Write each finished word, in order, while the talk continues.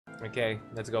Okay,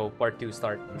 let's go. Part 2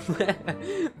 start.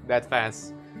 That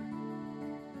fast.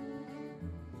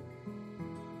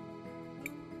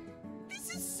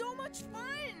 This is so much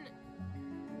fun!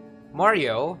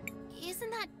 Mario?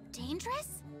 Isn't that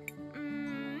dangerous?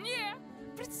 Yeah,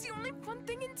 but it's the only fun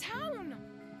thing in town.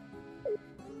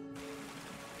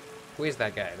 Who is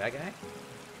that guy? That guy?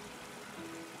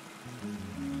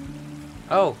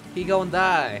 Oh, he gonna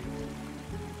die.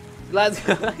 Let's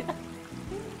go.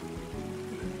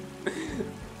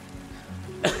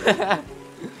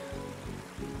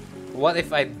 What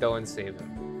if I don't save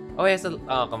him? Oh, he has a.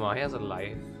 Oh, come on, he has a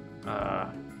life.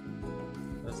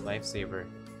 That's lifesaver.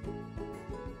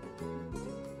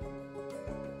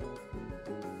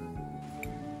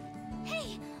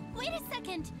 Hey, wait a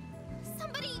second.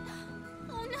 Somebody.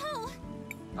 Oh no.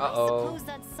 Uh I oh. suppose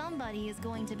that somebody is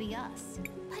going to be us.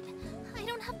 But I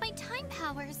don't have my time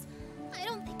powers. I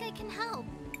don't think I can help.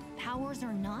 Powers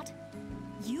or not,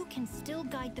 you can still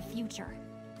guide the future.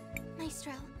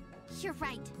 Maestro, you're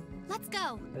right. Let's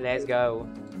go. Let's go.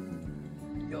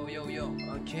 Yo, yo, yo.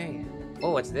 Okay.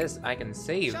 Oh, what's this? I can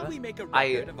save. Shall we make a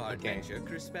record of our okay. adventure,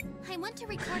 Cris? I want to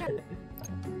record our...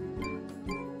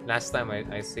 Last time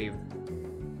I saved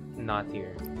not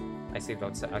here. I saved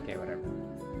outside. Okay, whatever.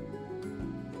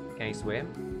 Can I swim?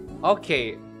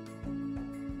 Okay.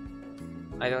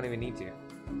 I don't even need to.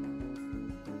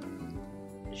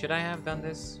 Should I have done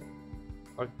this?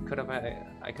 Or could have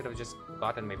I could have just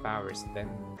gotten my powers then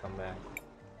come back.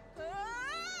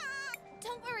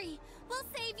 Don't worry. We'll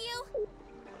save you.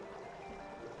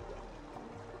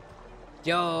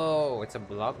 Yo, it's a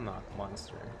block knock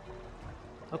monster.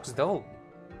 Looks dope.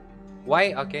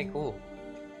 Why? Okay, cool.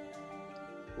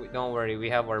 Don't worry, we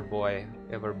have our boy.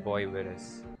 We have our boy with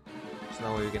us. There's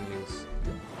no way we can lose.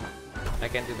 I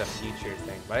can do the future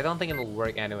thing, but I don't think it'll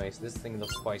work anyways. This thing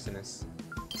looks poisonous.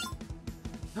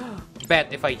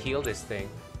 Bet if I heal this thing,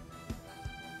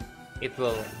 it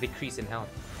will decrease in health.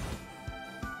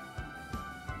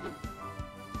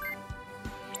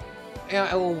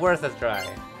 Yeah, it will worth a try.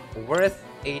 Worth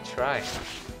a try.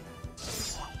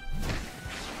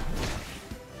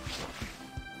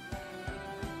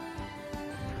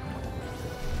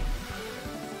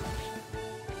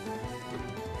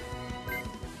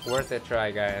 Worth a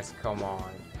try, guys. Come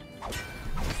on.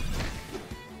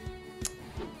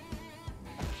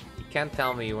 You can't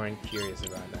tell me you weren't curious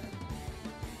about that.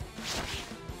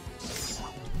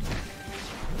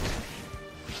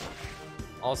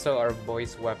 Also, our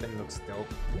boy's weapon looks dope.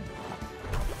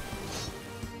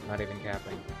 Not even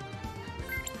capping.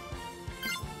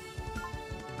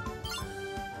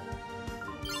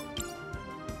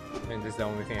 I mean, this is the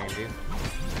only thing I can do.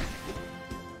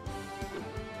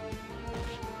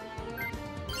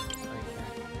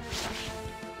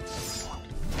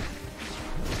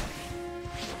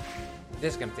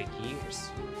 This is gonna take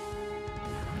years.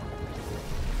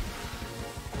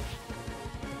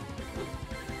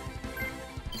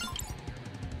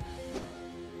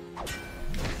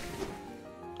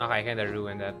 Okay, I kinda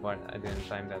ruined that part. I didn't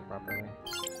time that properly.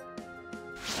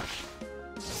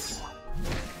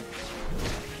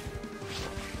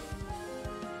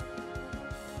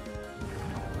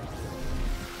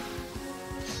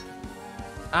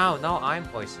 Ow, now I'm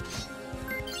poisoned.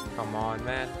 Come on,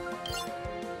 man.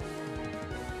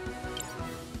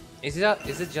 Is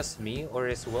it just me, or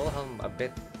is Wilhelm a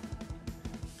bit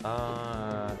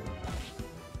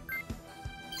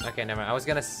okay, never mind. I was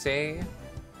gonna say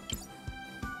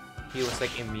he was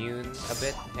like immune a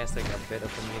bit. He has like a bit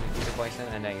of immunity to poison,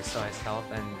 and I saw his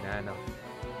health and no.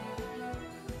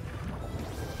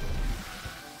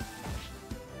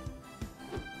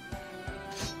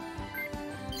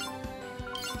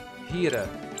 Hira.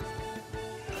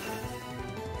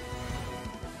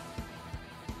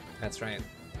 That's right.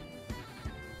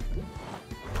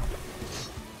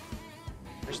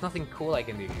 There's nothing cool I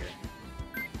can do here.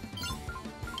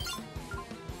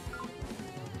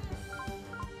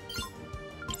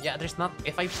 Yeah, there's not.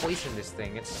 If I poison this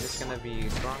thing, it's just gonna be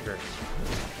stronger.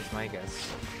 That's my guess.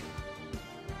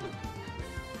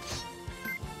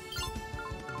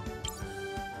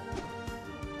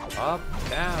 Up,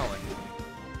 down.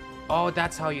 Oh,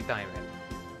 that's how you time it.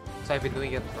 So I've been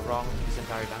doing it wrong this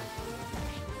entire time.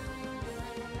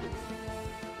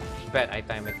 Bet I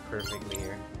time it perfectly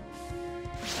here.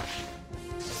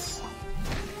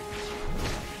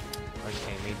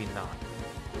 Okay, maybe not.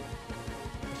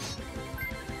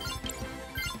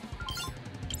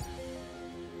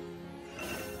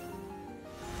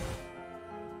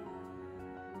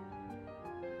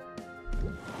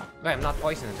 Wait, I'm not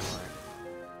poisoned anymore.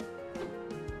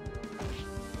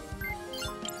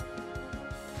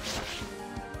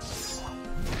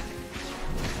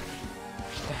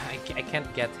 I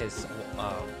can't get his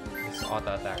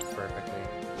auto attack perfectly.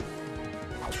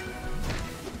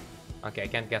 Okay, I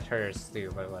can't get hers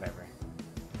too, but whatever.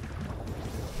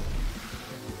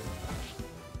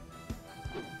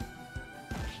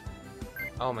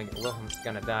 Oh my god, Wilhelm's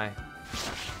gonna die.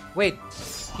 Wait,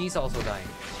 he's also dying.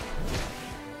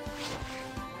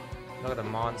 Look at the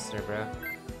monster, bro.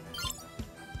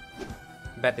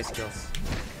 Bet this kills.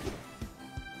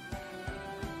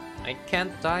 I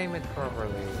can't time it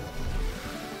properly.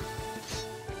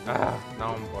 Ah,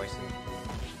 now I'm poisoned.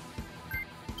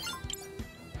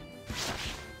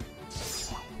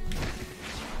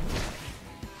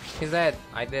 He's dead.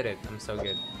 I did it. I'm so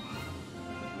good.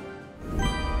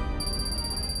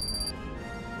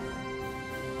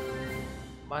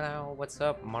 Wow, what's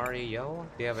up, Mario?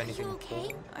 Do you have anything okay?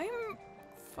 cool? I'm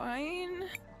fine.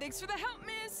 Thanks for the help,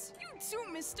 miss. You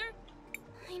too, mister.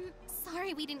 I'm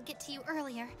sorry we didn't get to you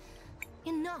earlier.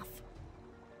 Enough.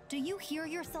 Do you hear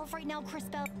yourself right now,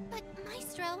 Crispell? But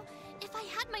Maestro, if I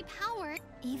had my power...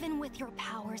 Even with your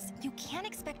powers, you can't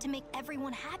expect to make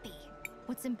everyone happy.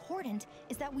 What's important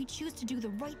is that we choose to do the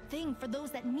right thing for those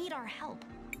that need our help.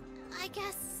 I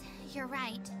guess you're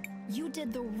right. You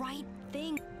did the right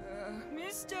thing.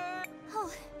 Mister.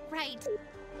 Oh, right.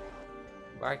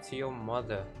 Back to your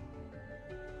mother.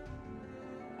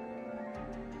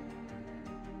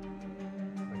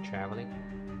 We're traveling.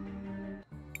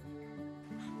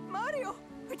 Mario,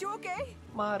 are you okay?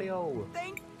 Mario!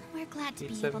 We're glad to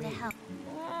It's be a able to me. help.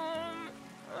 I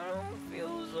don't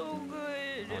feel so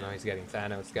good. Oh no, he's getting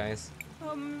Thanos, guys.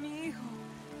 Amigo,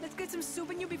 let's get some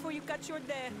soup in you before you catch your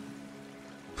death.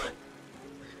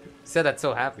 Said that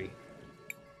so happy.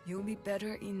 You'll be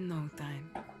better in no time.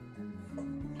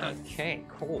 Okay,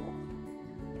 cool.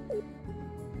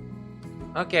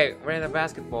 Okay, we're in a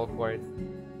basketball court.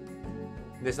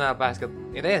 This is not a basket.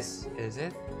 It is. Is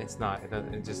it? It's not.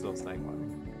 It just looks like one.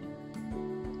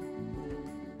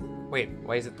 Wait,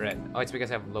 why is it red? Oh, it's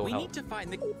because I have low We health. need to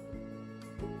find the.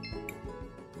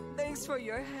 Thanks for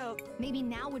your help. Maybe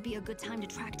now would be a good time to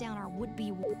track down our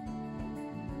would-be.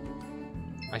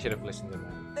 I should have listened to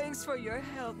that. Thanks for your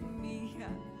help, Mija.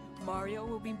 Mario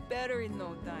will be better in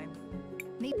no time.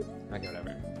 Maybe. Okay,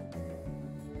 whatever.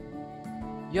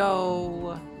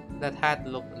 Yo, that hat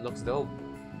looks dope.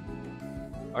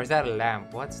 Or is that a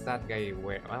lamp? What's that guy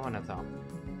wearing? I wanna talk.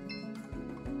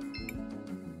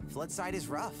 Flood side is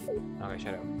rough. Okay,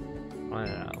 shut up. I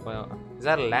don't know. Well, is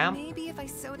that a lamp? Maybe if I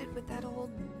sewed it with that old...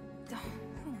 Who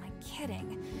am I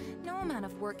kidding? No amount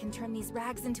of work can turn these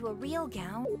rags into a real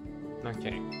gown.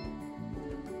 Okay.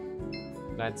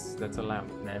 That's a lamp.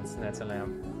 That's a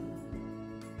lamp.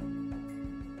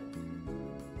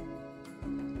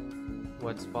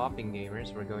 What's popping,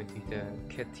 gamers? We're going to the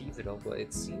cathedral, but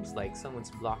it seems like someone's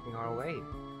blocking our way.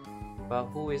 Well,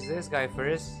 who is this guy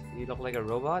first? You look like a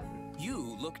robot?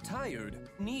 You look tired.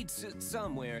 Needs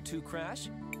somewhere to crash?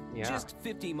 Yeah. Just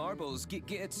 50 marbles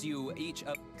gets you each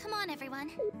up. Come on, everyone.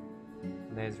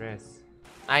 There's rest.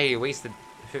 I wasted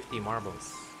 50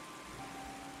 marbles.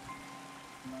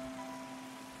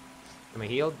 Am I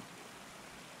healed?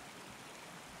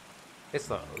 This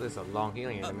is a long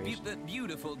healing animation. A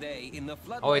beautiful day in the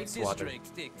floodlight Oh, it's water.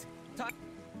 district.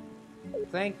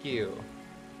 Thank you.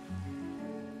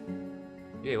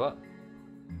 Yeah, what?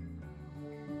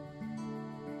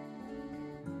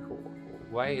 Cool.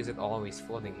 Why is it always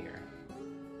flooding here?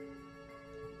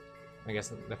 I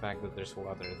guess the fact that there's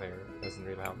water there doesn't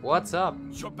really help. What's up?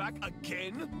 You're back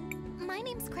again? My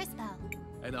name's Crispell.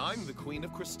 And I'm the Queen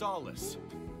of Crystallis.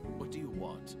 What do you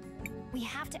want? We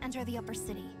have to enter the upper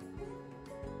city.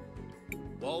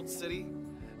 Walled City?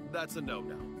 That's a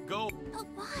no-no. Go. But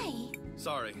why?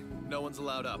 Sorry, no one's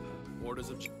allowed up. Orders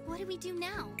of... What do we do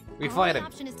now? We Our fight only him.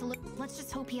 option is to look. Let's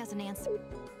just hope he has an answer.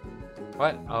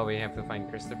 What? Oh, we have to find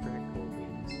Christopher? Cool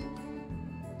beans.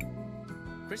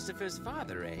 Christopher's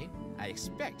father, eh? I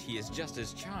expect he is just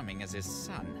as charming as his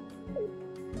son.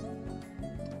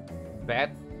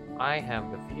 Bet I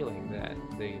have the feeling that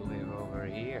they live over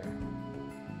here.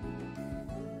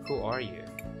 Who are you?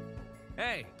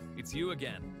 Hey, it's you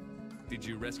again. Did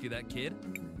you rescue that kid?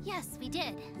 Yes, we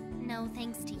did. No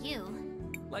thanks to you.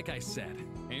 Like I said,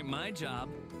 ain't my job.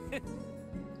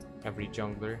 Every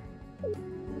jungler.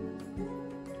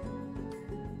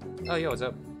 Oh, yo, what's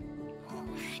up?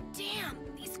 Damn,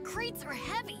 these crates are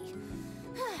heavy.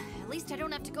 At least I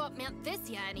don't have to go up Mount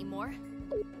Thisia anymore.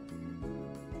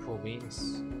 Cool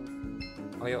beans.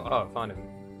 Oh, yo, oh, found him.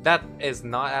 That is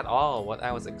not at all what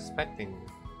I was expecting.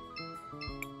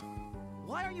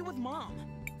 Why are you with Mom?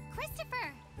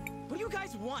 Christopher! What do you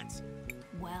guys want?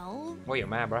 Well, What you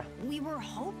mad, bruh? we were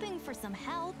hoping for some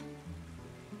help.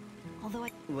 Although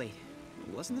I. Wait,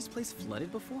 Wasn't this place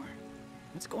flooded before?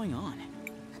 What's going on?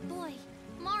 A boy,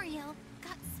 Mario,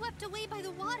 got swept away by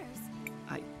the waters.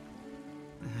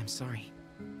 I'm sorry.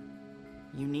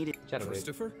 You needed...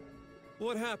 Christopher?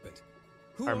 What happened?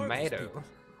 Who are these people?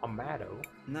 Armado?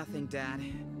 Nothing, Dad.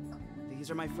 These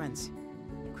are my friends.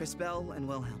 Crisbel and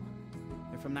Wilhelm.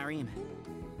 They're from Narim.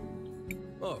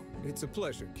 Oh, it's a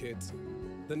pleasure, kids.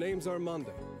 The name's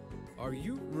Armando. Are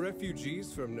you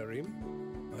refugees from Narim?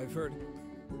 I've heard...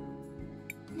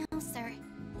 No, sir.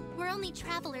 We're only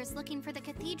travelers looking for the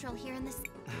cathedral here in this...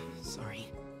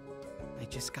 Sorry. I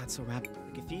just got so wrapped.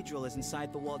 The cathedral is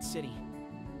inside the walled city.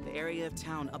 The area of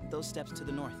town up those steps to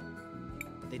the north.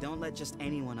 But they don't let just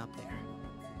anyone up there.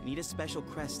 You need a special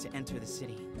crest to enter the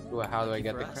city. Ooh, how do I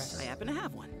get the us, crest? I happen to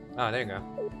have one. Oh, there you go.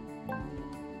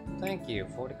 Thank you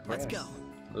for the crest. Let's go.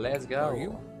 Let's go. Are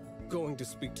you going to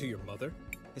speak to your mother?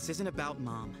 This isn't about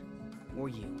Mom. Or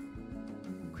you.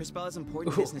 Crisbel has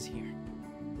important business here.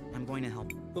 I'm going to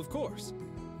help. Of course.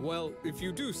 Well, if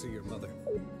you do see your mother.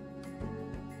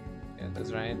 Yeah,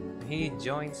 that's right. He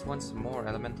joins once more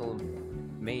Elemental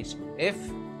Mage. If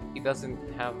he doesn't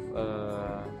have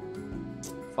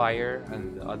fire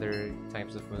and other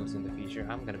types of moves in the future,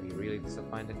 I'm gonna be really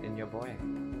disappointed in your boy.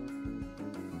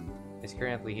 Because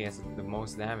currently he has the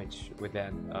most damage with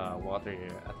that water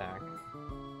attack.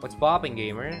 What's popping,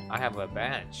 gamer? I have a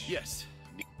badge. Yes.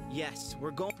 Yes,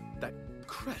 we're going... That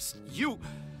crest. You...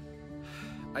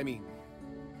 I mean...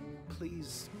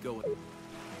 Please go with...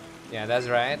 Yeah, that's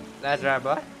right. That's right,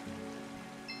 bud.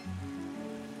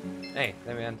 Hey,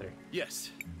 let me enter.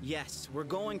 Yes. Yes, we're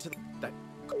going to... That...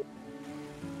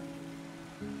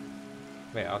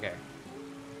 Wait, okay.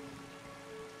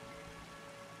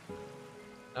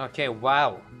 Okay,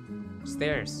 wow.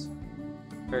 Stairs.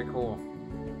 Very cool.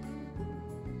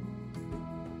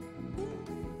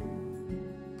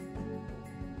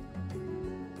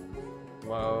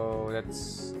 Whoa,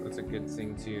 that's a good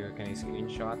thing too. Can I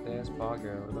screenshot this?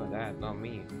 Pogo, look at that, not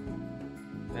me.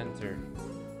 Enter.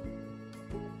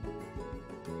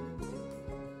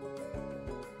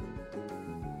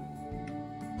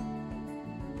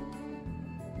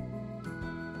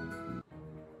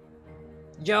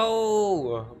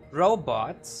 Yo,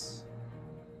 robots.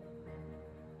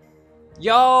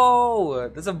 Yo,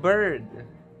 there's a bird.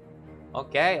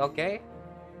 Okay, okay.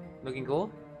 Looking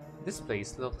cool. This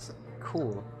place looks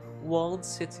cool. Walled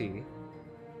city.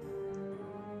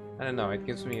 I don't know, it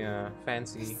gives me a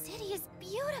fancy The city is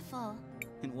beautiful.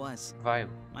 It was. vibe.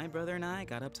 My brother and I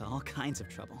got up to all kinds of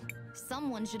trouble.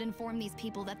 Someone should inform these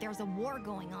people that there's a war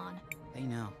going on. They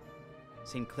know.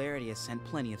 St. Clarity has sent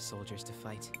plenty of soldiers to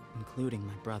fight, including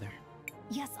my brother.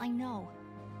 Yes, I know.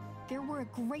 There were a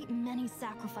great many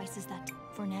sacrifices that,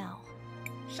 for now.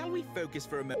 Shall we focus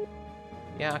for a moment?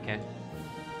 Yeah, okay.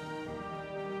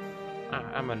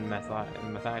 I'm on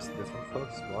Matthias this one,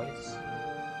 folks, boys.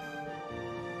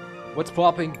 What's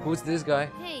popping? Who's this guy?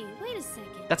 Hey, wait a second.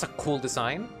 That's a cool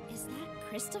design. Is that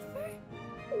Christopher?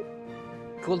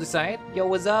 Cool design. Yo,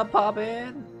 what's up,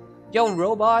 poppin'? Yo,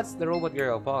 robots! The robot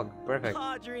girl, Pog. Perfect.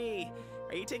 Audrey!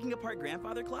 Are you taking apart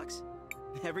grandfather clocks?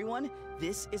 Everyone,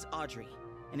 this is Audrey,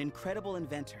 an incredible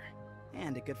inventor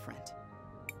and a good friend.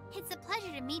 It's a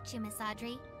pleasure to meet you, Miss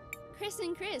Audrey. Cris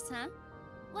and Cris, huh?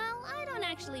 Well, I don't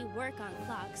actually work on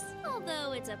clocks,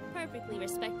 although it's a perfectly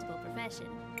respectable profession.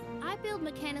 I build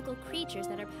mechanical creatures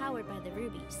that are powered by the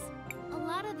rubies. A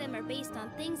lot of them are based on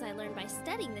things I learned by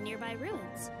studying the nearby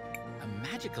ruins. A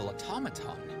magical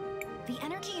automaton. The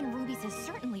energy in rubies is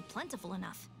certainly plentiful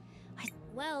enough.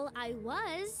 Well, I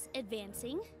was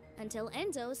advancing until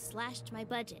Enzo slashed my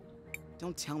budget.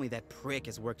 Don't tell me that prick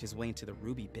has worked his way into the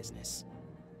ruby business.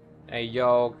 Hey,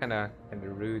 yo, kinda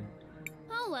rude.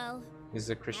 Oh well. This is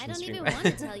a Christian I don't stream. even want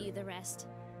to tell you the rest.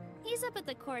 He's up at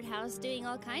the courthouse doing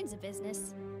all kinds of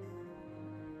business.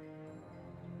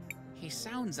 He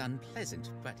sounds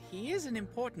unpleasant, but he is an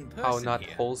important person How not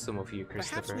here. wholesome of you,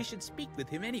 Christopher. Perhaps we should speak with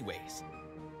him anyways.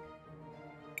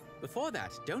 Before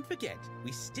that, don't forget,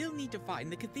 we still need to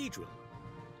find the cathedral.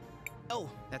 Oh,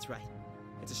 that's right.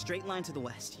 It's a straight line to the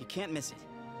west. You can't miss it.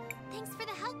 Thanks for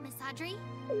the help, Miss Audrey.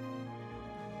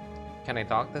 Can I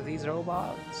talk to these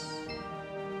robots?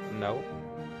 No.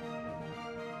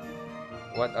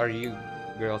 What are you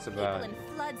girls about? People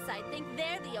in Floodside think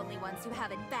they're the only ones who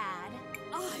have it bad.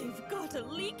 I've got a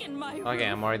leak in my Okay,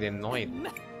 I'm already annoyed.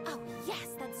 Oh yes,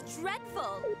 that's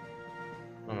dreadful.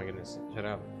 Oh my goodness, shut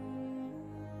up.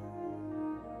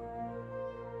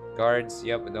 Guards,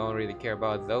 yep, I don't really care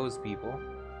about those people.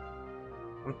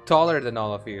 I'm taller than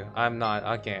all of you. I'm not.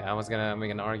 Okay, I was gonna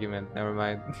make an argument. Never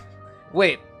mind.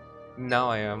 Wait. No,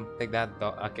 I am. Take that.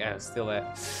 Okay, I'm still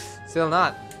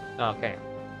not. Okay.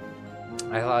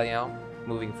 I thought, you know,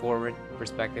 moving forward,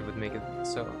 perspective would make it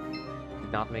so.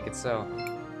 Did not make it so.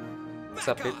 What's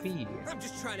up, Back off! Bippy? I'm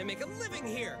just trying to make a living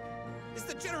here. Is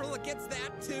the general against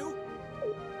that too?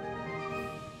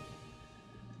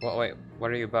 Well, wait,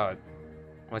 what are you about?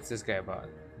 What's this guy about?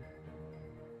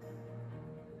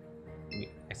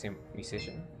 I say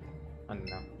musician? I don't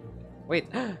know. Wait,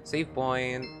 save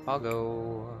point. I'll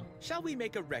go. Shall we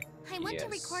make a rec? I want to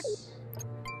record.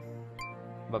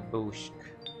 Babooshk.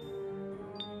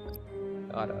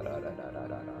 Da, da, da, da, da, da,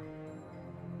 da.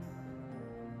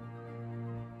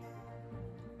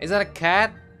 Is that a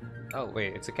cat? Oh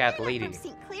wait, it's a cat lady. From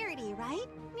St. Clarity, right?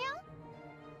 Meow?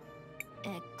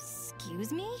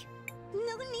 Excuse me?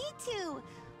 No need to.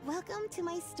 Welcome to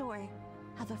my store.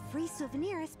 Have a free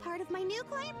souvenir as part of my new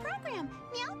client program.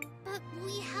 Meow? But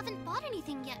we haven't bought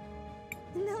anything yet.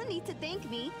 No need to thank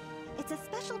me. It's a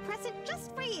special present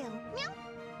just for you. Meow?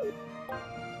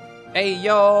 Hey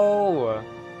yo!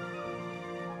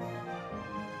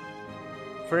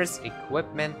 First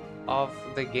equipment of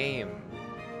the game.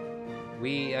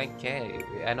 Okay.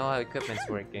 I know how equipment's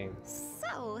working.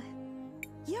 So,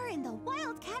 you're in the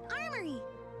Wildcat Armory.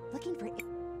 Looking for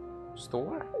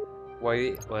Store?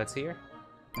 Wait, what's here?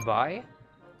 Buy?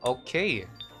 Okay.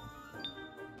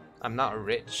 I'm not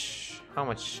rich. How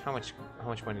much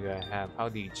money do I have? How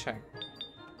do you check?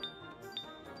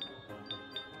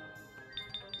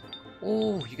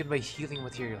 Oh, you can buy healing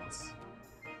materials.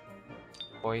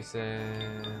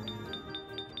 Poison.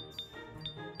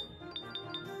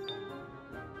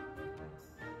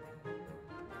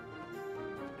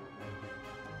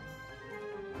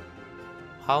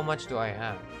 How much do I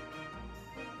have?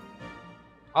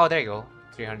 Oh, there you go.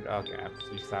 300. Okay, I have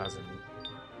 3,000.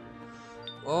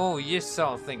 Oh, you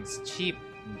sell things cheap,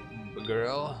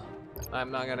 girl.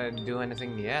 I'm not gonna do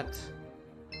anything yet.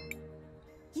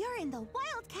 You're in the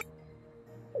Wildcat.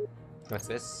 What's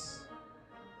this?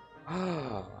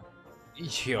 Oh,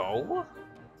 yo.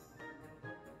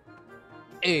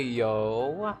 Hey,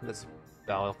 yo. That's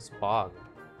Bell's Bog.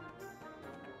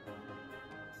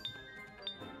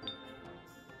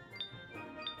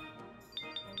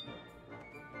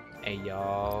 Hey,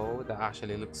 yo. That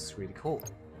actually looks really cool.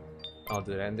 I'll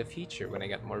do that in the future when I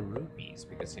get more rupees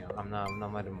because, you know, I'm not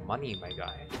out of money, my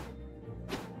guy.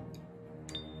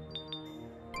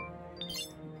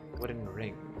 Wooden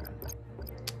ring.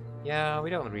 Yeah, we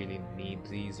don't really need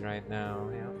these right now.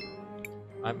 Yeah.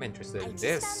 I'm interested in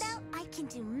this. I just found out I can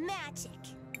do magic.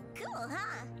 Cool,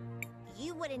 huh?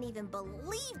 You wouldn't even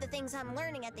believe the things I'm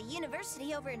learning at the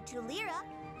university over in Tulira.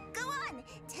 Go on,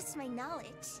 test my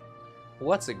knowledge.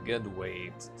 What's a good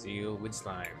way to deal with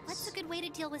slimes? What's a good way to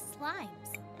deal with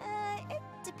slimes? It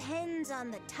depends on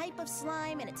the type of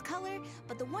slime and its color,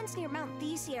 but the ones near Mount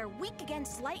Thesey are weak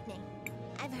against lightning.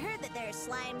 I've heard that there are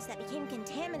slimes that became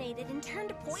contaminated and turned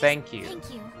to poison. Thank you.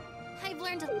 Thank you. I've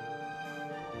learned a...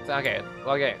 Okay,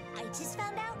 okay. I just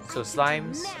found out So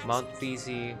slimes, Mount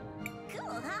Thesey, cool,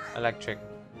 huh? electric,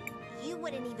 You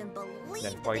wouldn't even believe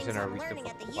then the poison things are I'm weak learning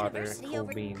at to the water, university cool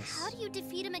over... beans. How do you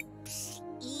defeat him?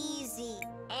 Easy.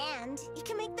 And you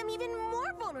can make them even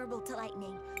more vulnerable to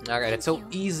lightning. Okay, that's so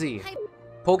easy.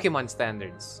 Pokemon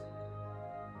standards.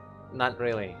 Not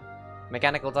really.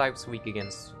 Mechanical types weak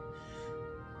against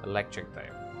electric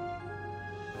type.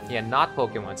 Yeah, not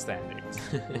Pokemon standards.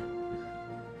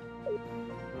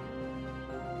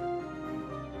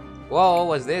 Whoa, what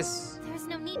was this? There's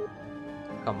no need.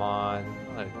 Come on.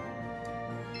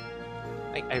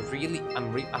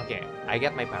 Okay, I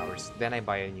get my powers, then I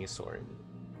buy a new sword.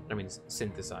 I mean,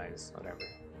 synthesize, whatever.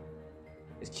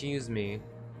 Excuse me.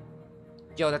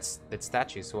 Yo, that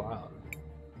statue's wild.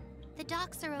 The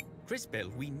docks are... Crisbell,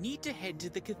 we need to head to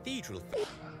the cathedral.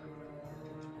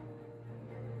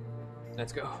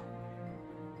 Let's go.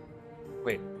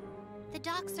 Wait. The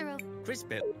docks are...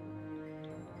 Crisbell.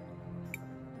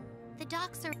 The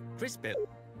docks are... Crisbell.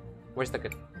 Where's the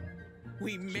good?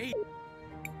 We made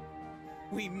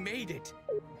it.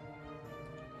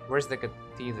 Where's the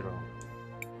cathedral?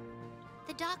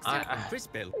 The docks are...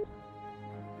 Crisbell.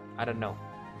 I don't know.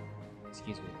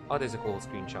 Excuse me. Oh, there's a cool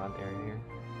screenshot area here.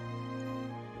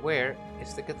 Where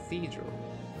is the cathedral?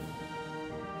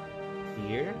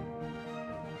 Here?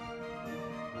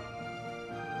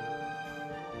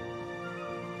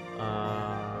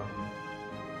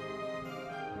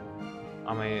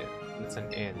 It's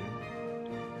an inn.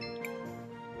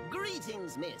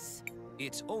 Greetings, miss.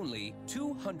 It's only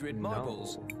 200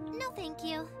 marbles. No, thank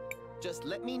you. Just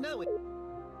let me know it.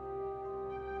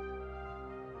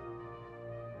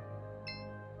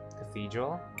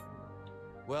 Cathedral?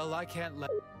 Well, I can't let...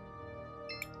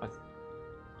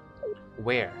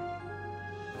 Where?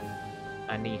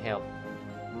 I need help.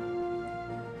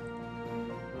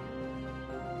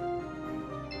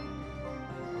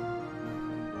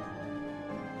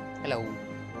 Hello.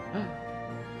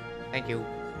 Thank you.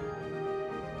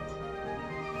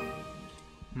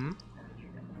 Hmm?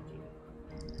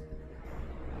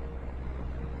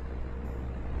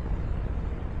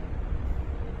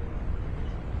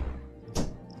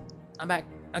 I'm back.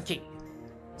 Okay.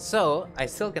 So, I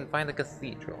still can find the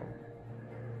cathedral.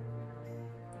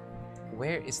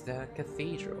 Where is the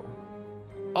cathedral?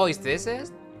 Oh, is this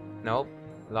it? Nope.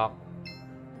 Lock.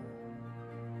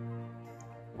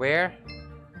 Where?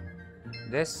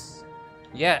 This?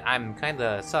 Yeah, I'm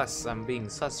kinda sus. I'm being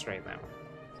sus right now.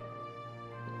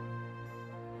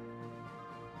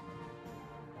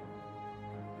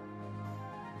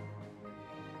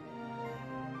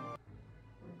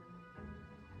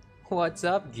 What's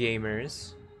up,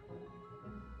 gamers?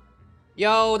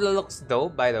 Yo, that looks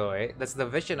dope, by the way. That's the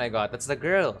vision I got. That's the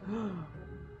girl.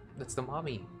 That's the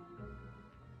mommy.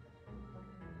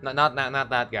 Not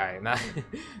that guy. Not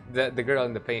the girl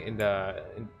in the paint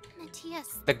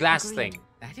Matthias. the glass Agreed. thing.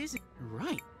 That isn't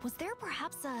right. Was there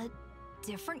perhaps a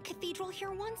different cathedral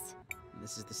here once?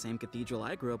 This is the same cathedral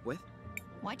I grew up with.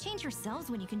 Why change yourselves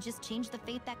when you can just change the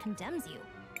fate that condemns you?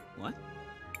 What?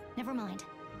 Never mind.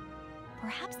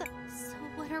 Perhaps the... So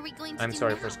what are we going to I'm do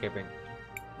sorry now? for skipping.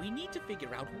 We need to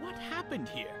figure out what happened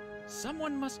here.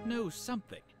 Someone must know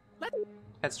something.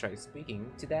 Let's try speaking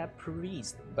to that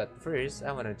priest. But first,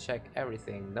 I wanna check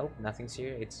everything. Nope, nothing's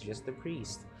here. It's just the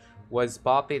priest. Was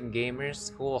Poppin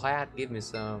Gamer's cool hat? Give me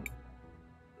some.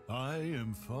 I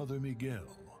am Father Miguel.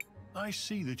 I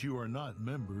see that you are not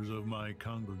members of my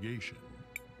congregation.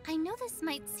 I know this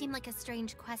might seem like a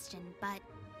strange question, but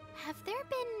have there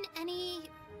been any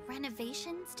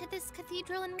renovations to this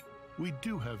cathedral in... We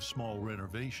do have small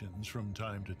renovations from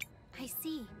time to time. I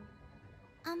see.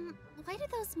 Why do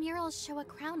those murals show a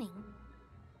crowning?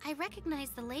 I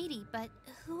recognize the lady, but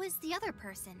who is the other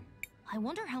person? I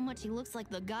wonder how much he looks like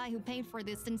the guy who paid for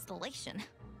this installation.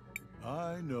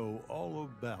 I know all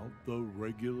about the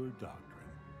regular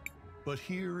doctrine. But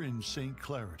here in St.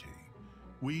 Clarity,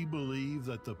 we believe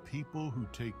that the people who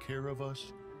take care of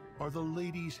us are the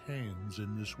lady's hands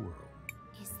in this world.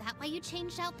 Is that why you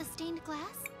changed out the stained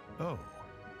glass? Oh,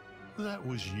 that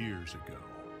was years ago.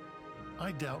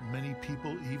 I doubt many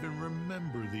people even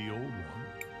remember the old one.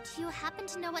 Do you happen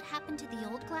to know what happened to the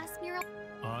old glass mural?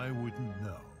 I wouldn't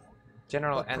know.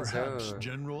 General But perhaps Enzo.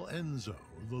 General Enzo,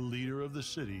 the leader of the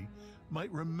city, might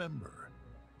remember.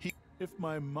 If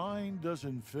my mind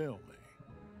doesn't fail me,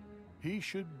 he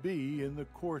should be in the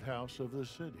courthouse of the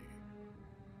city.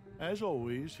 As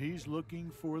always, he's looking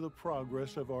for the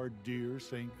progress of our dear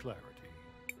St. Clarity.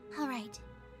 All right.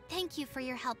 Thank you for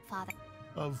your help, Father.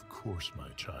 Of course, my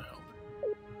child.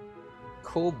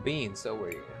 Cool beans over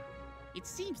here. It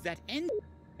seems that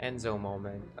Enzo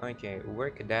moment. Okay, where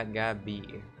could that guy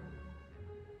be?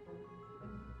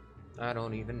 I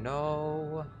don't even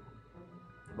know.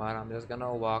 But I'm just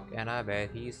gonna walk and I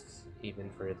bet he's even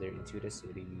further into the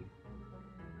city.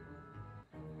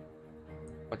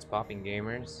 What's popping,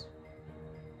 gamers?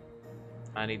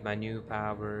 I need my new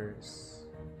powers.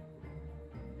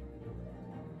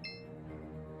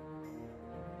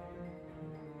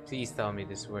 Please tell me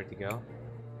this is where to go.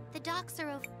 The docks are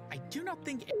over. I do not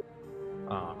think...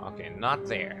 Oh, okay, not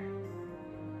there.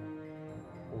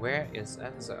 Where is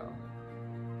Enzo?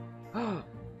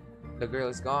 The girl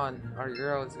is gone. Our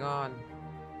girl is gone.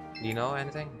 Do you know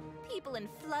anything? People in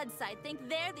Floodside think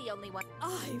they're the only one.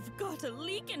 I've got a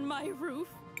leak in my roof.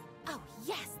 Oh,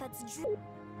 yes, that's true.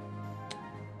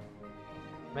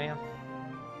 Ma'am?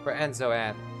 Where Enzo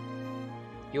at?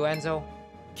 You Enzo?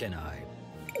 Can I?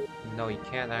 No, you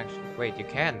can't actually. Wait, you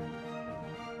can.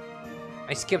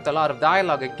 I skipped a lot of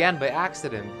dialogue again by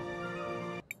accident.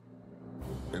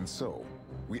 And so,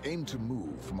 we aim to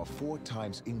move from a 4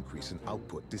 times increase in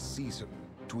output this season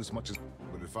to as much as...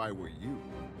 But if I were you,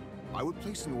 I would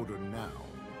place an order now.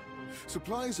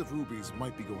 Supplies of rubies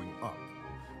might be going up,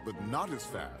 but not as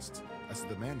fast as the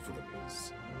demand for them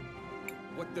is.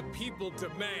 What the people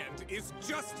demand is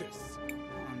justice!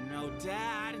 Oh no,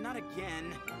 Dad, not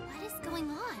again. What is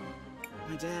going on?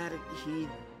 My dad, he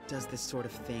does this sort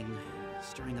of thing,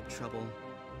 stirring up trouble.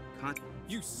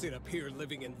 You sit up here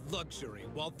living in luxury,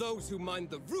 while those who mine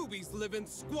the rubies live in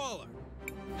squalor.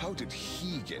 How did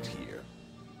he get here?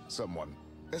 Someone,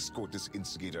 escort this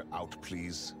instigator out,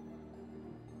 please.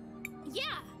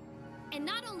 Yeah! And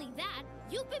not only that,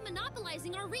 you've been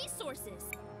monopolizing our resources.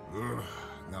 Ugh,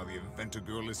 now the inventor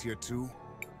girl is here too?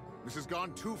 This has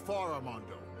gone too far,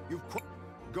 Armando. You've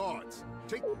Guards,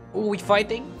 take... Oh, we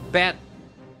fighting? Bet.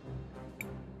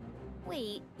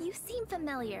 Wait, you seem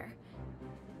familiar.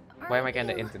 Why am I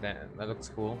kinda into that? That looks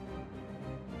cool.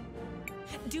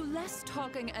 Do less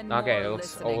talking and Okay, it more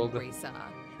looks listening, old. Cris.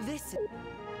 This.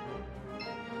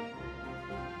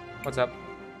 What's up?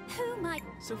 Who might?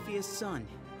 Sophia's son,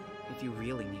 if you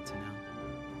really need to know.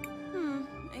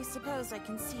 I suppose I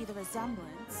can see the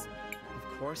resemblance.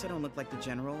 Of course I don't look like the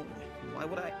general. Why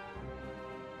would I?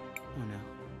 Oh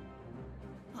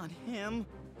no. Not him.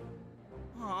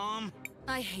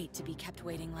 I hate to be kept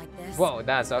waiting like this. Whoa,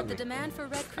 that's but ugly. the demand for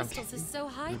red crystals is so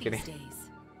high these days.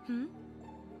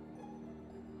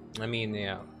 I mean,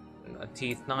 yeah,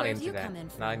 teeth, not Where'd into you that. come in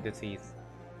from? Not into teeth.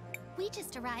 We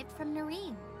just arrived from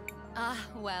Nareem.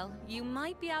 Well, you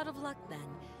might be out of luck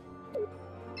then.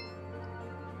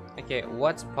 Okay,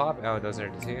 what's pop? Oh, those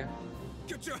are the two.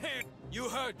 Get your hand! You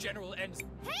heard General Enz.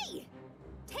 Hey!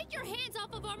 Take your hands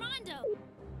off of Armando!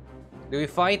 Do we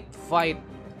fight? Fight.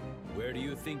 Where do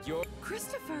you think you're?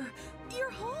 Christopher,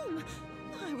 you're home.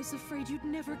 I was afraid you'd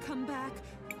never come back.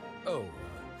 Oh,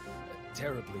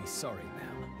 terribly sorry,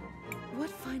 ma'am. What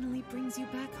finally brings you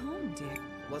back home, dear?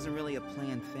 Wasn't really a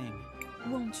planned thing.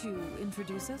 Won't you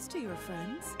introduce us to your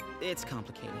friends? It's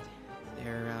complicated.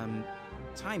 They're,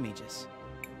 time mages.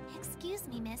 Excuse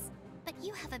me, miss, but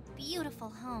you have a beautiful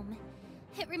home.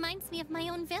 It reminds me of my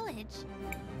own village.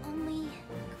 Only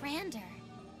grander.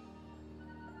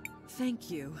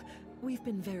 Thank you. We've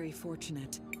been very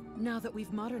fortunate. Now that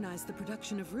we've modernized the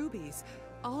production of rubies,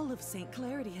 all of St.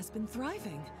 Clarity has been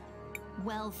thriving.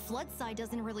 Well, Floodside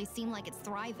doesn't really seem like it's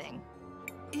thriving.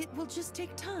 It will just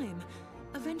take time.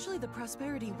 Eventually the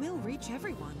prosperity will reach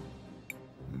everyone.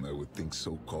 I would think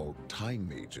so-called time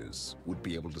mages would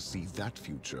be able to see that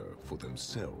future for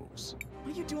themselves.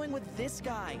 What are you doing with this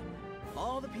guy?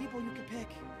 All the people you could pick.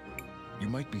 You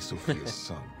might be Sophia's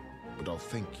son, but I'll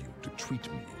thank you to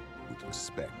treat me with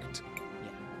respect.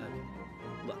 Yeah,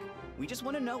 okay. Look, we just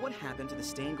want to know what happened to the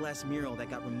stained glass mural that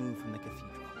got removed from the cathedral.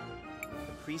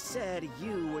 The priest said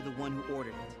you were the one who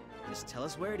ordered it. Just tell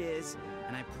us where it is,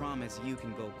 and I promise you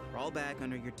can go crawl back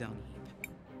under your dung heap.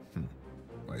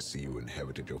 I see you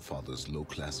inherited your father's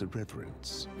low-class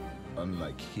irreverence.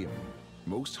 Unlike him,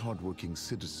 most hardworking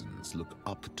citizens look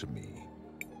up to me.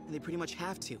 They pretty much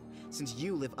have to, since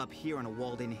you live up here on a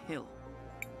walled-in hill.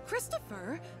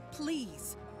 Christopher,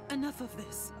 please, enough of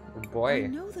this. Oh boy, I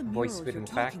know the boy mural spitting you're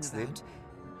talking facts, about. dude.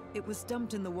 It was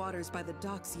dumped in the waters by the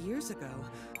docks years ago.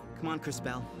 Come on,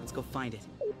 Crispell, let's go find it.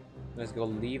 Let's go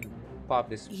pop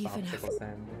this Even popsicle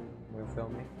stand we're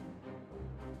filming.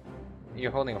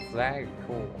 You're holding a flag?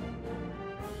 Cool.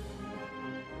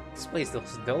 This place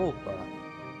looks dope.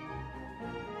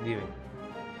 Leaving.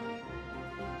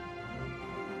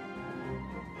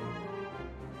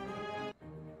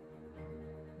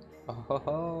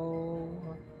 Oh.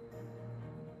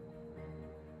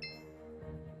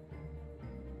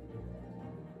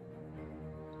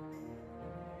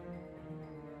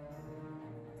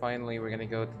 Finally, we're gonna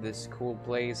go to this cool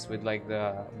place with like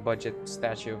the budget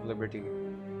Statue of Liberty.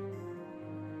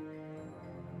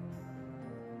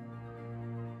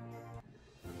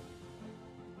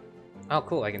 Oh,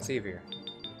 cool, I can save here.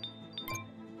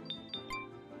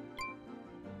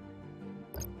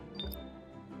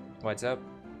 What's up?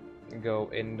 Go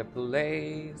in the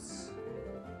place.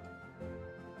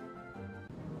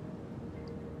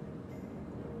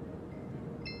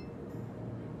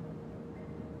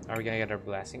 Are we gonna get our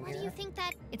blessing Why here? do you think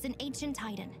that? It's an ancient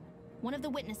titan, one of the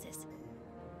witnesses.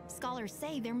 Scholars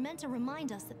say they're meant to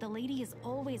remind us that the lady is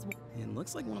always. It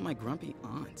looks like one of my grumpy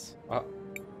aunts.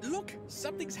 Look,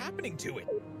 something's happening to it.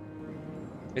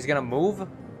 Is it gonna move?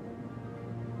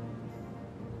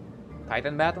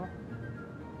 Titan battle?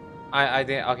 I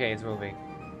did. Okay, it's moving.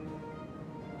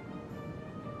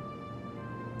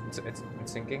 It's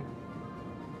sinking.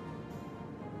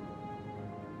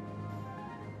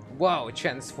 Whoa! It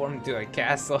transformed to a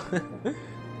castle.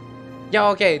 Yeah,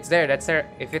 okay, it's there. That's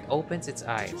there. If it opens its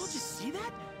eyes. Did you all just see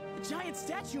that? The giant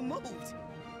statue moved.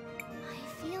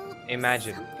 I feel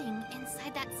Imagine. something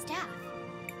inside that staff.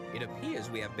 It appears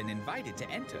we have been invited to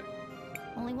enter.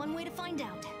 Only one way to find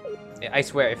out. I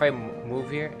swear, if I move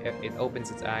here, if it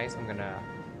opens its eyes, I'm gonna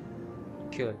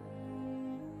kill it.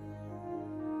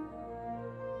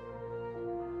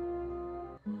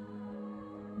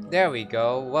 There we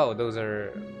go. Whoa, those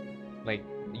are like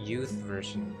youth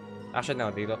version. Actually, no,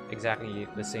 they look exactly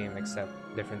the same except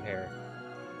different hair.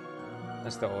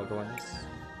 That's the old ones.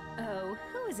 Oh,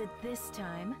 who is it this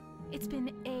time? It's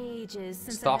been ages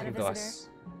since It's I've talking had a to visitor. us.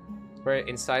 We're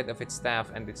inside of its staff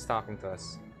and it's talking to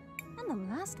us. And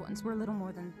the last ones were little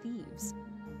more than thieves.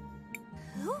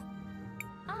 Who?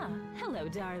 Ah, hello,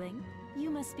 darling. You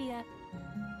must be a...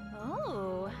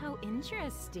 Oh, how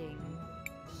interesting.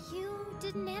 You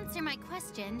didn't answer my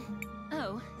question.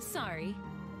 Oh, sorry.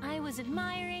 I was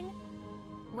admiring...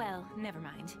 Well, never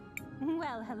mind.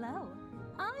 Well, hello.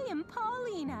 I am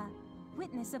Paulina,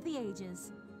 witness of the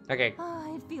ages. Okay.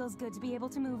 Ah, it feels good to be able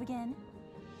to move again.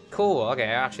 Cool. Okay,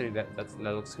 actually, that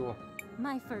looks cool.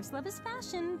 My first love is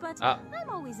fashion, but Ah. I'm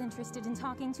always interested in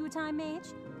talking to a time mage.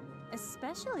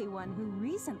 Especially one who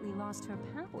recently lost her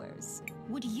powers.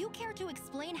 Would you care to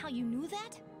explain how you knew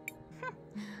that?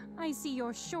 I see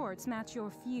your shorts match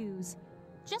your fuse.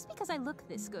 Just because I look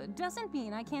this good doesn't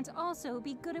mean I can't also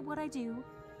be good at what I do.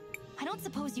 I don't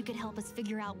suppose you could help us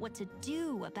figure out what to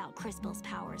do about Crispel's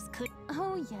powers, could—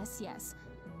 Oh, yes.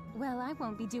 Well, I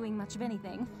won't be doing much of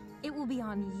anything. It will be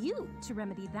on you to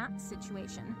remedy that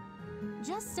situation.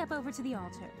 Just step over to the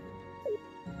altar.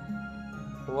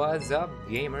 What's up,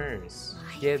 gamers?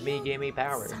 Give me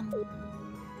power.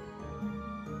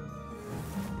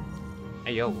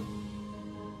 Hey, yo.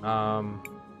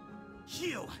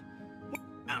 You!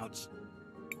 Ouch!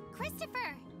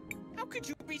 Christopher! How could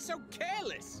you be so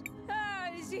careless?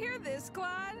 Did you hear this,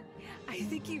 Claude? I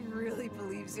think he really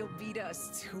believes you'll beat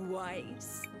us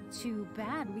twice. Too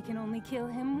bad we can only kill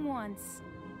him once.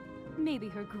 Maybe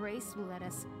her grace will let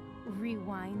us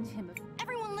rewind him.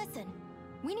 Everyone listen!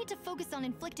 We need to focus on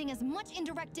inflicting as much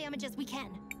indirect damage as we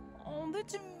can. Oh,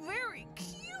 that's very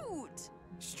cute!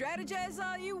 Strategize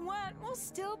all you want, we'll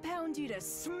still pound you to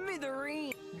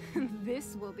smithereens.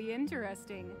 This will be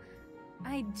interesting.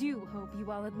 I do hope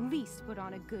you all at least put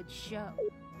on a good show.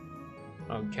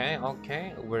 Okay.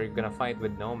 We're gonna fight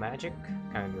with no magic.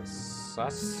 Kinda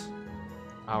sus.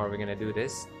 How are we gonna do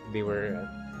this? They were...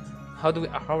 how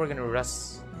are we gonna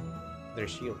rust their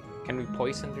shield? Can we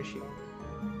poison their shield?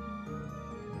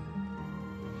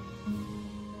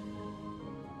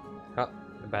 Oh,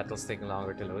 the battle's taking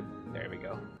longer to load. There we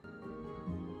go.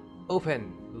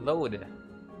 Open, load,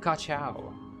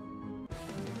 ka-chow.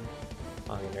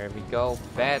 Okay, there we go.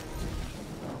 Bet.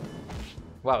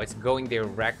 Wow, it's going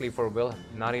directly for Will.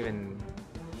 Not even...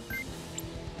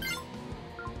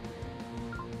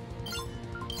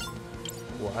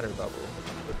 water bubble.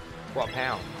 What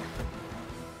pound?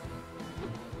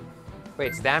 Wait,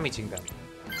 it's damaging them.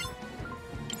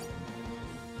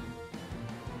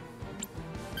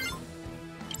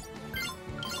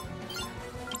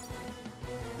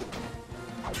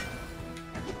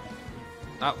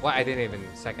 Oh, well, I didn't even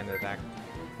second attack.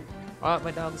 Oh,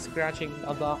 my dog's scratching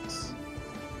a box.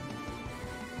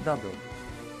 Double.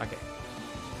 Okay.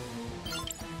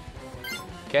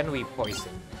 Can we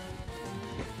poison?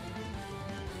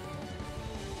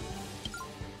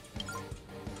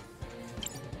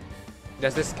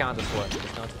 Does this count as one?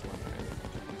 It counts as one,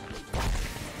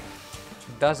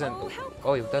 right? Doesn't.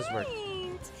 Oh, it does work.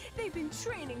 They've been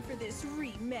training for this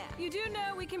rematch. You do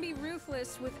know we can be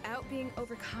ruthless without being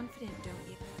overconfident, don't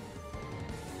you?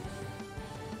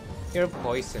 You're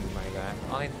poisoned, my guy.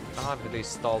 I have to do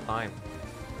stall time.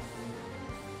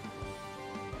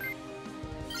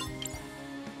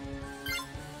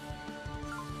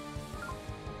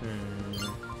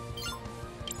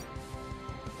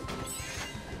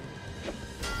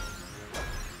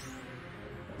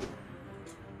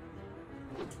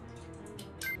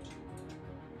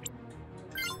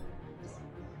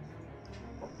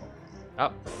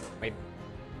 Oh, wait.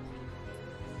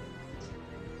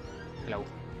 Hello.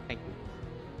 Thank you.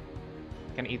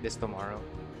 Can eat this tomorrow.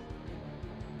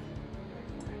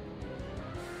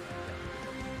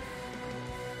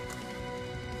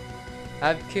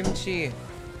 Have kimchi.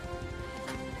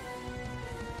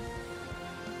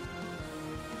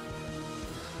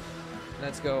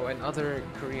 Let's go. And other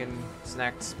Korean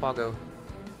snacks, Pogo.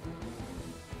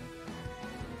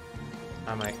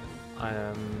 I might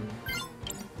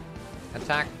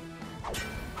attack.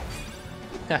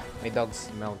 My dog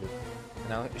smelled it.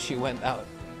 Now she went out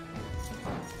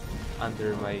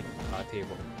under my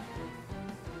table.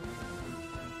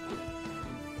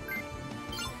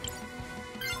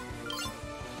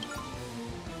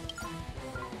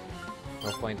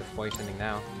 No point of poisoning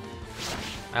now.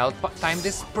 I'll time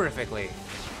this perfectly.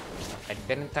 I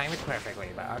didn't time it perfectly,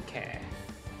 but okay.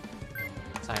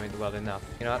 Time it well enough.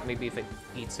 You know what? Maybe if I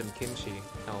eat some kimchi,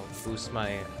 I'll boost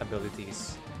my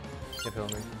abilities. You feel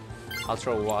me? I'll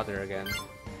throw water again.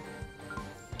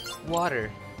 Water.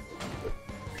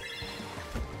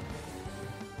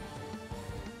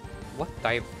 What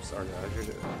types are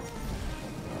there?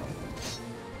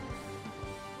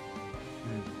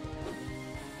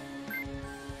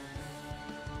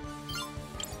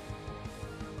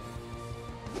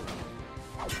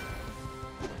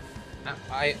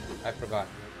 I forgot.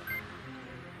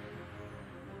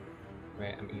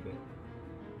 Wait, I'm eating.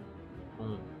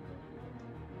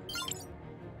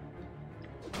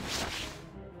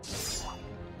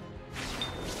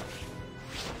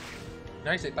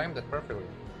 Nice, I timed that perfectly.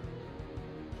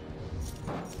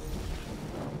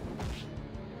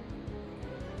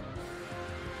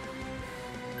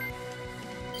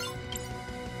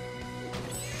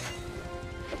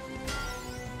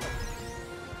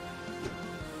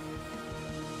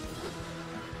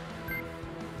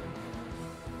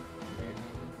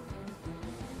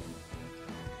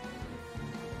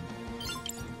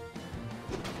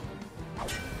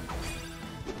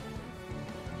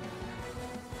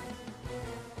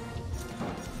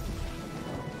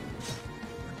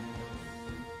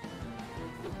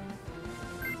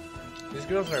 These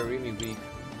girls are really weak.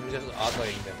 I'm just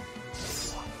autoing them.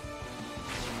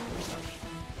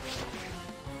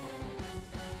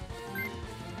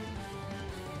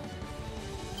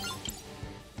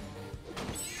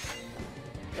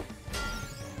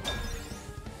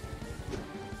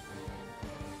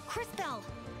 Cristal,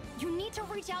 you need to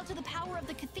reach out to the power of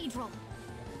the cathedral.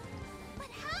 But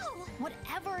how?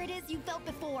 Whatever it is you felt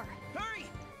before. Hurry!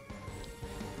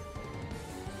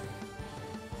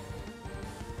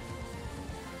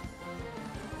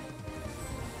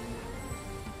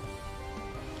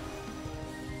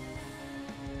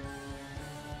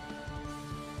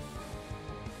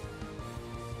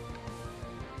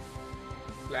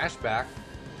 Flashback.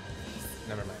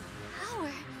 Never mind.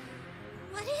 Power?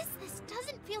 What is this?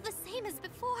 Doesn't feel the same as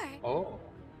before. Oh.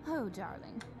 Oh,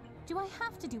 darling. Do I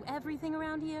have to do everything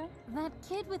around here? That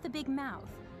kid with the big mouth.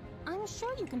 I'm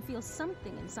sure you can feel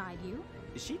something inside you.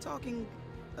 Is she talking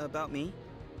about me?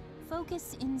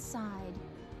 Focus inside.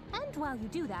 And while you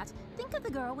do that, think of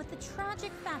the girl with the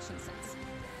tragic fashion sense.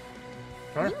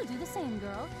 Huh? You do the same,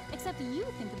 girl, except you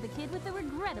think of the kid with the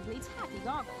regrettably tacky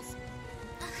goggles.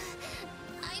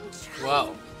 I'm trying.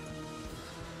 Wow.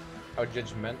 How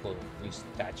judgmental, you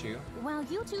statue. While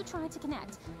you two try to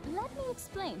connect, let me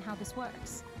explain how this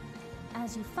works.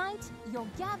 As you fight, you'll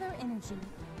gather energy.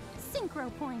 Synchro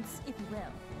points, if you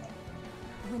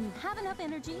will. When you have enough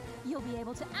energy, you'll be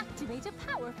able to activate a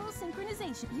powerful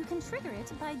synchronization. You can trigger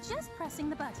it by just pressing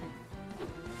the button.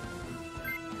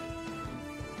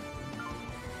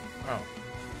 Oh.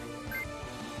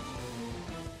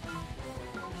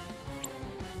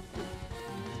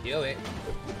 Do it.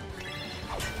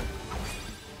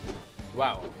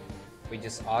 Wow. We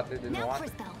just autoed in Now, water.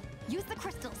 Cristal, use the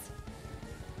crystals.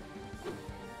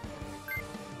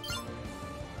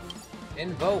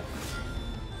 Invoke.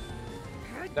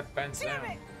 Defense Damn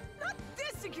down. it! Not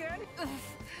this again! Ugh.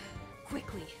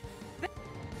 Quickly.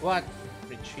 What?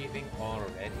 Retrieving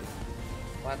already?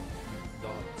 What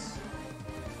dots?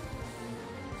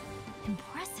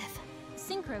 Impressive.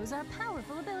 Synchros are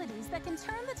powerful abilities that can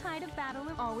turn the tide of battle.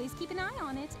 Always keep an eye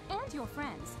on it and your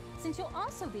friends, since you'll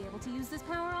also be able to use this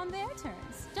power on their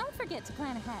turns. Don't forget to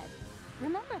plan ahead.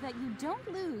 Remember that you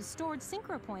don't lose stored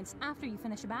synchro points after you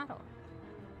finish a battle.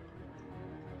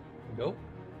 Go.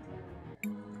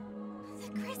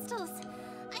 The crystals!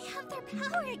 I have their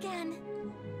power again!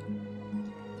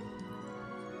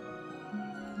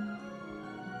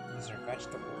 These are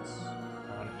vegetables. I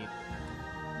want to eat.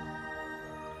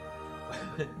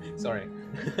 Sorry.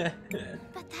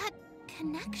 But that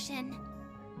connection...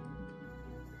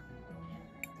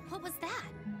 What was that?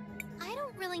 I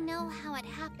don't really know how it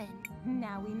happened.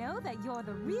 Now we know that you're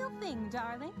the real thing,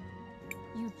 darling.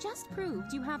 You just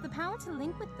proved you have the power to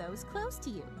link with those close to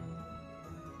you.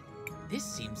 This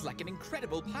seems like an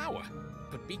incredible power,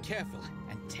 but be careful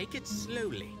and take it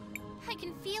slowly. I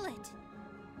can feel it.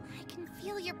 I can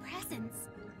feel your presence.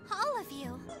 All of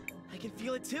you. I can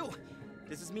feel it too.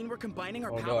 Does this mean we're combining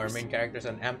our Although our powers? main character's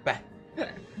an empath.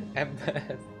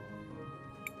 Empath.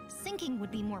 Syncing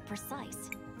would be more precise.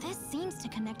 This seems to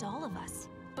connect all of us,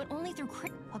 but only through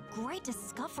a great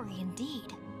discovery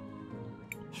indeed.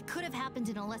 It could have happened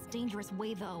in a less dangerous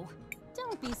way, though.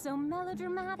 Don't be so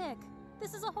melodramatic.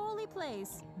 This is a holy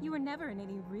place. You were never in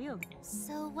any real...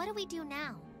 So what do we do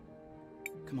now?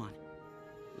 Come on.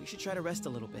 We should try to rest a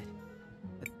little bit.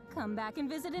 Come back and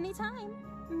visit any time.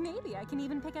 Maybe I can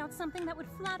even pick out something that would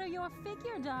flatter your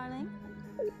figure, darling.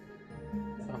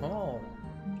 Oh.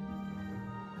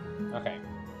 Okay.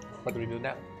 What do we do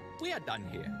now? We are done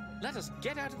here. Let us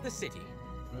get out of the city.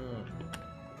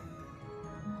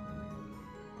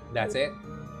 That's it?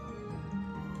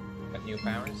 Got new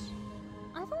powers?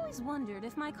 I've always wondered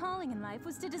if my calling in life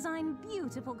was to design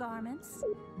beautiful garments.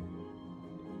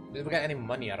 Did we get any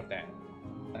money out of that?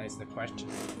 That is the question.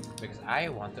 Because I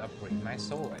want to upgrade my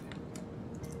sword.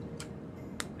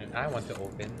 And I want to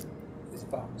open this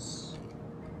box.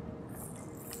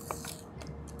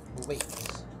 Wait.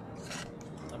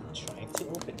 I'm trying to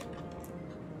open it.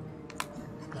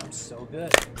 I'm so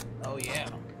good. Oh yeah.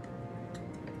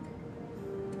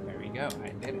 There we go. I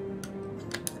did it.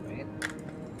 Wait.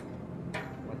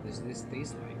 What does this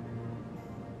taste like?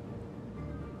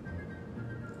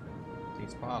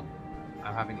 Tastes pog.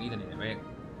 I haven't eaten it, right?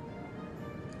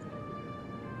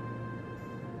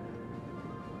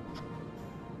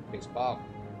 Tastes pog.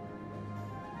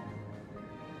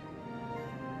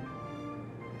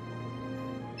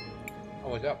 Oh,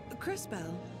 what's up?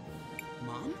 Crisbell.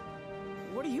 Mom?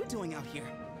 What are you doing out here?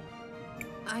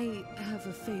 I have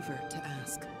a favor to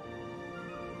ask.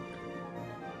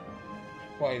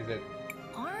 Why is it?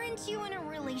 Aren't you in a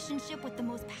relationship with the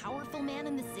most powerful man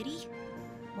in the city?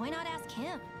 Why not ask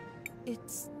him?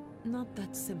 It's not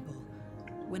that simple.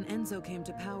 When Enzo came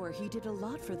to power, he did a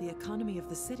lot for the economy of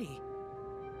the city.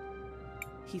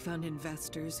 He found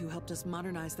investors who helped us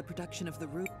modernize the production of the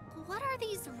ruby. What are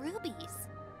these rubies?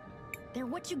 They're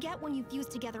what you get when you fuse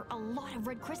together a lot of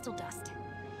red crystal dust.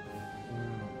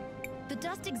 The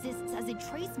dust exists as a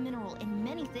trace mineral in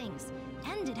many things,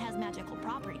 and it has magical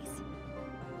properties.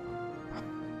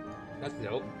 That's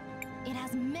dope. It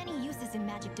has many uses in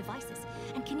magic devices,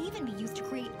 and can even be used to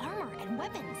create armor and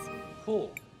weapons.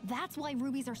 Cool. That's why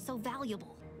rubies are so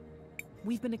valuable.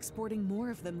 We've been exporting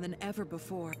more of them than ever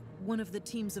before. One of the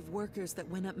teams of workers that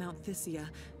went up Mount Thysia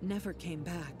never came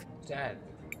back. Sad.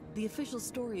 The official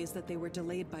story is that they were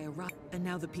delayed by a rock, and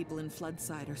now the people in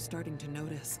Floodside are starting to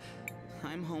notice.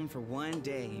 I'm home for one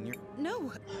day and you're...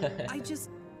 No,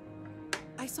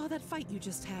 I saw that fight you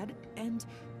just had, and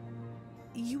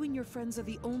you and your friends are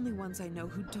the only ones I know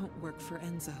who don't work for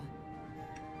Enzo.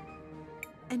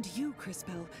 And you,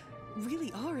 Crisbell,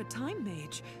 really are a time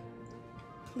mage.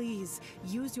 Please,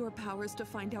 use your powers to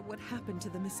find out what happened to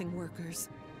the missing workers.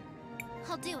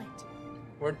 I'll do it.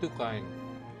 We're too kind.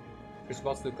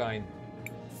 Crisbell's too kind.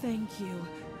 Thank you.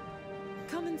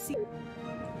 Come and see.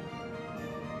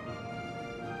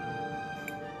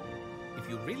 If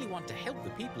you really want to help the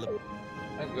people of...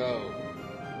 Let's go.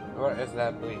 Where is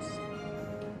that place?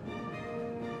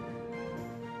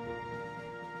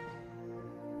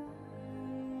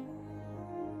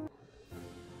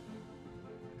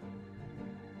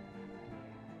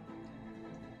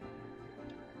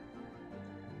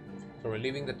 So we're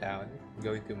leaving the town,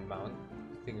 going to Mount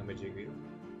Thingamajiggy.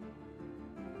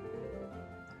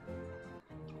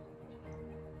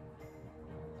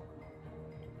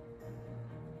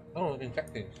 Oh, we can check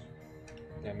things.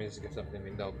 Yeah, I mean, just get something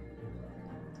in dog.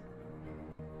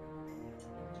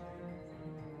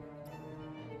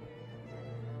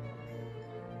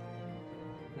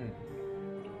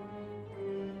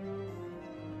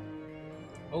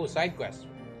 Oh, side quest.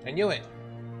 I knew it.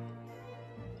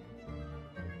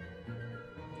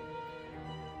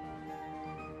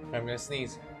 I'm gonna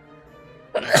sneeze.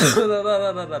 I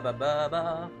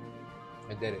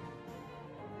did it.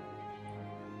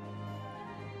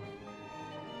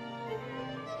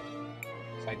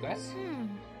 Side quest?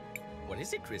 What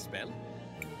is it, Crisbell?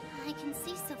 I can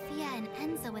see Sophia and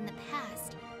Enzo in the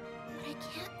past, but I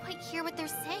can't quite hear what they're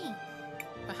saying.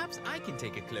 Perhaps I can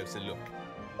take a closer look.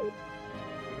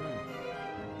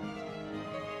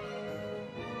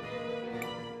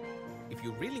 If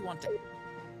you really want to...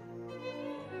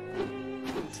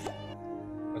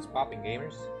 What's popping,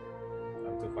 gamers?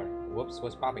 I'm too far. Whoops,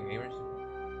 what's popping, gamers?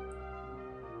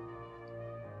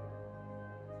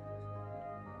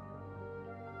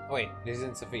 Oh wait, this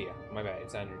isn't Sophia. My bad,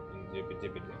 it's Andrew.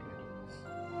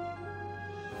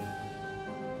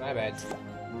 My bad.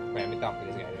 Wait, let me talk to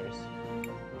this guy first.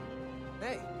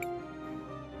 Hey!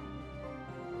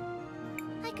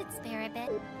 I could spare a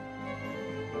bit.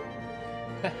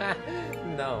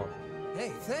 No.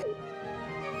 Hey,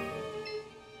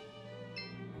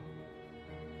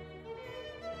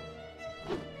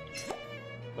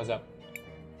 What's up?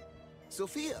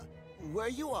 Sophia, where are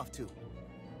you off to?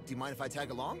 Do you mind if I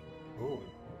tag along? Ooh.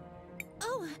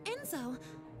 Oh, Enzo.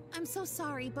 I'm so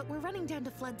sorry, but we're running down to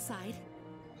Floodside.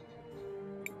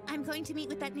 I'm going to meet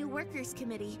with that new workers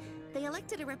committee. They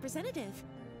elected a representative.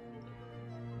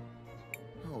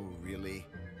 Oh, really?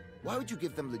 Why would you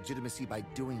give them legitimacy by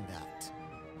doing that?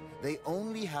 They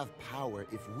only have power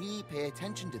if we pay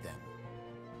attention to them.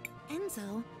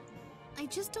 Enzo, I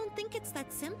just don't think it's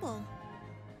that simple.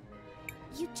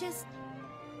 You just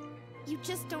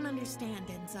don't understand,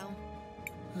 Enzo.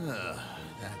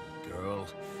 That girl.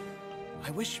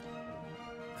 I wish...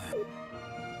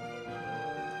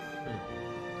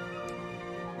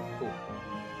 Cool.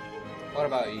 What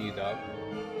about you, dog?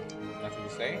 Nothing to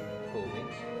say? Cool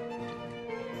beans.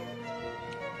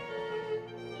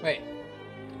 Wait.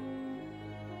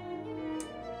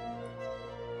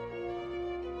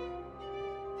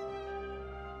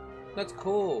 That's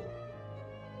cool.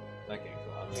 Okay,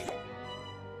 cool. I'm leaving.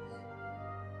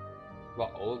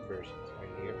 What old versions? Are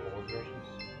you here? Old versions?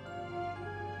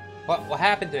 What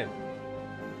happened to him?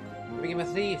 He became a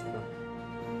thief.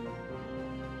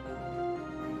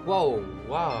 Whoa,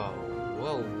 wow,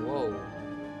 whoa, whoa.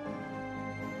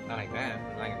 Not like that,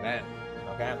 not like that.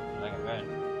 Okay, not like that.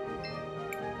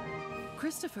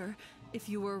 Christopher, if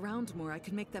you were around more, I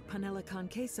could make that panela con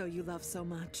queso you love so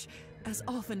much, as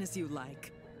often as you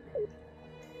like.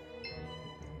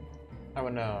 I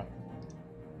would know.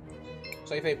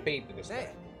 So if I paid for this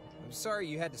Hey, I'm sorry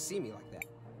you had to see me like that.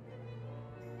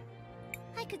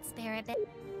 I could spare a bit.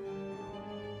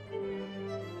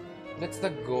 That's the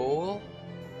goal?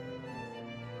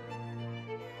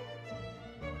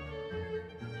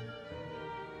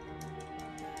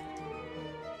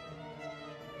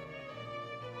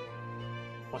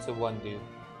 What's the one do?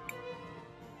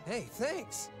 Hey,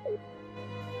 thanks.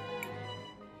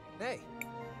 Hey.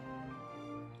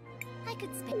 I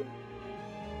could spare.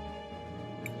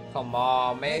 Come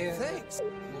on, man. Hey, thanks.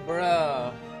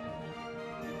 Bruh.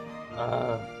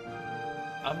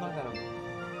 I'm not gonna...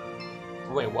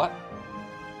 Wait, what?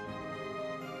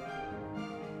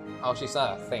 Oh, she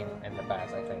saw a thing in the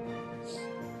past, I think.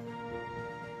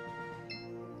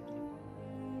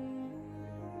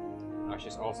 Oh,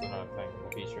 she's also not a thing in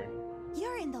the future.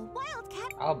 You're in the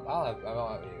Wildcat.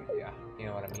 Yeah, you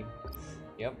know what I mean.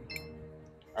 Yep.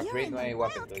 Upgrade my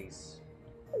weapon, please.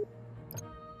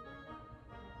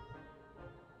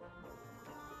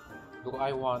 Do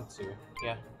I want to?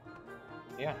 Yeah.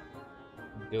 Yeah.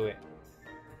 Do it.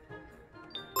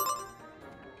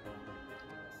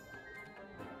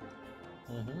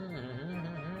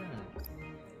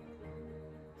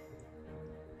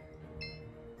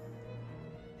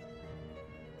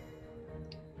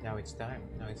 Now it's time.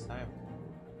 Now it's time.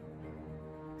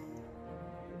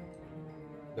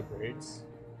 The birds.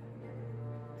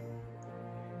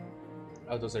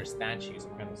 Oh, those are statues.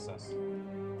 I'm kind of sus.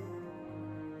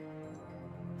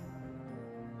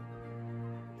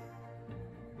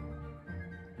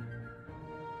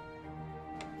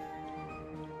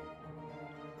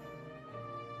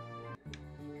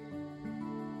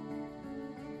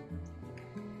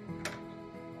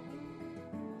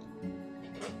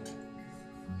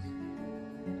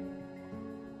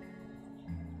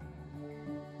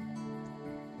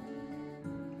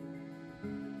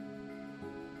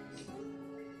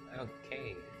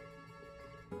 Okay.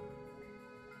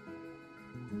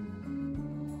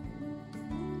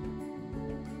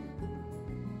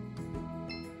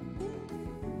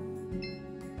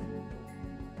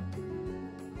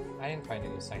 I didn't find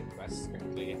any side quests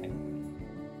currently.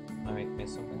 I might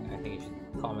miss something. I think you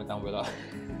should comment down below.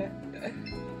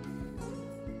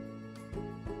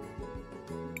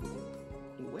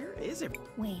 Where is it?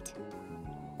 Wait.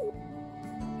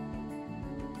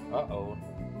 Uh-oh.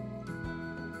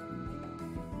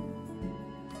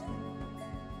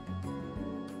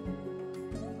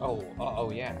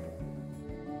 Oh, yeah.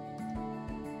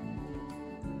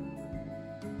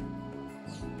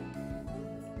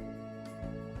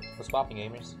 What's popping,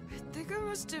 gamers? I think I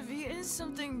must have eaten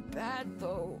something bad,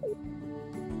 though.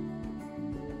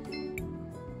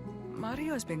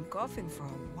 Mario's been coughing for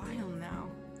a while now.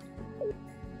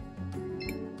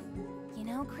 You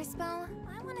know, Crispo,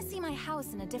 I want to see my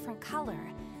house in a different color.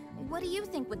 What do you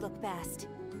think would look best?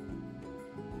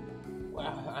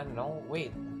 Well, I don't know.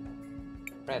 Wait.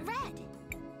 Red. Red!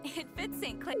 It fits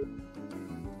St. Clair.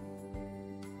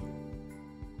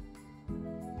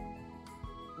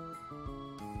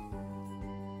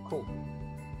 Cool.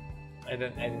 I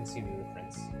didn't see the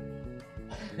difference.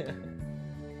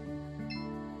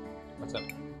 What's up?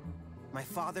 My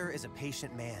father is a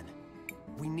patient man.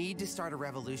 We need to start a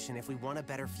revolution if we want a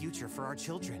better future for our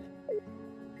children.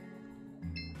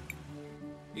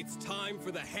 It's time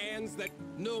for the hands that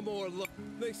no more look.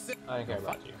 They say. I don't care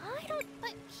about you. I don't.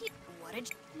 But he. What did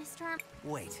Mr.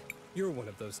 Wait. You're one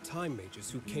of those time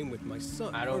mages who came with my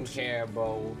son. I don't care,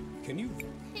 Bo. Can you?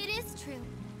 It is true.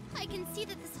 I can see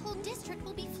that this whole district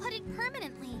will be flooded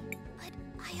permanently. But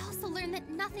I also learned that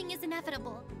nothing is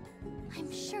inevitable. I'm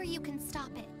sure you can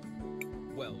stop it.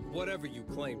 Well, whatever you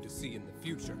claim to see in the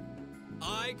future,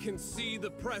 I can see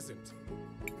the present.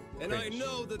 And I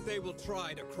know that they will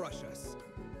try to crush us.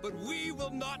 But we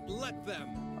will not let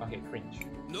them. Okay, cringe.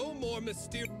 No more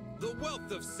mysterious. The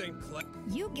wealth of St. Clair.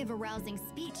 You give a rousing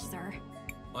speech, sir.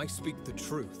 I speak the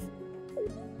truth.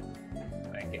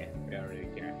 Okay, we don't really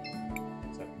care.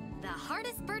 So, The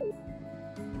hardest bird.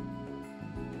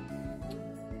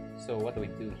 so what do we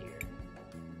do here?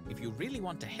 If you really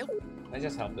want to help, I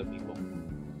just help the people.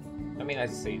 I mean, I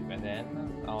save and then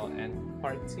I'll end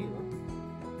part 2.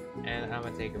 And I'm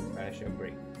gonna take a short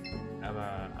break.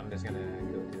 I'm just gonna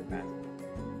go to the bathroom.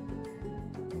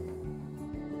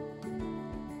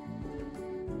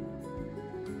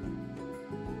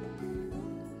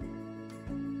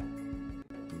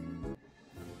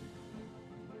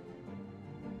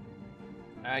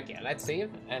 Okay, let's save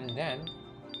and then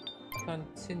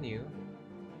continue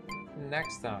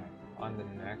next time on the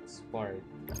next part.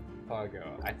 Pogo.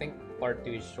 I think part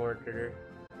 2 is shorter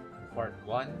than part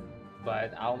 1,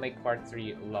 but I'll make part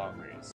 3 longer.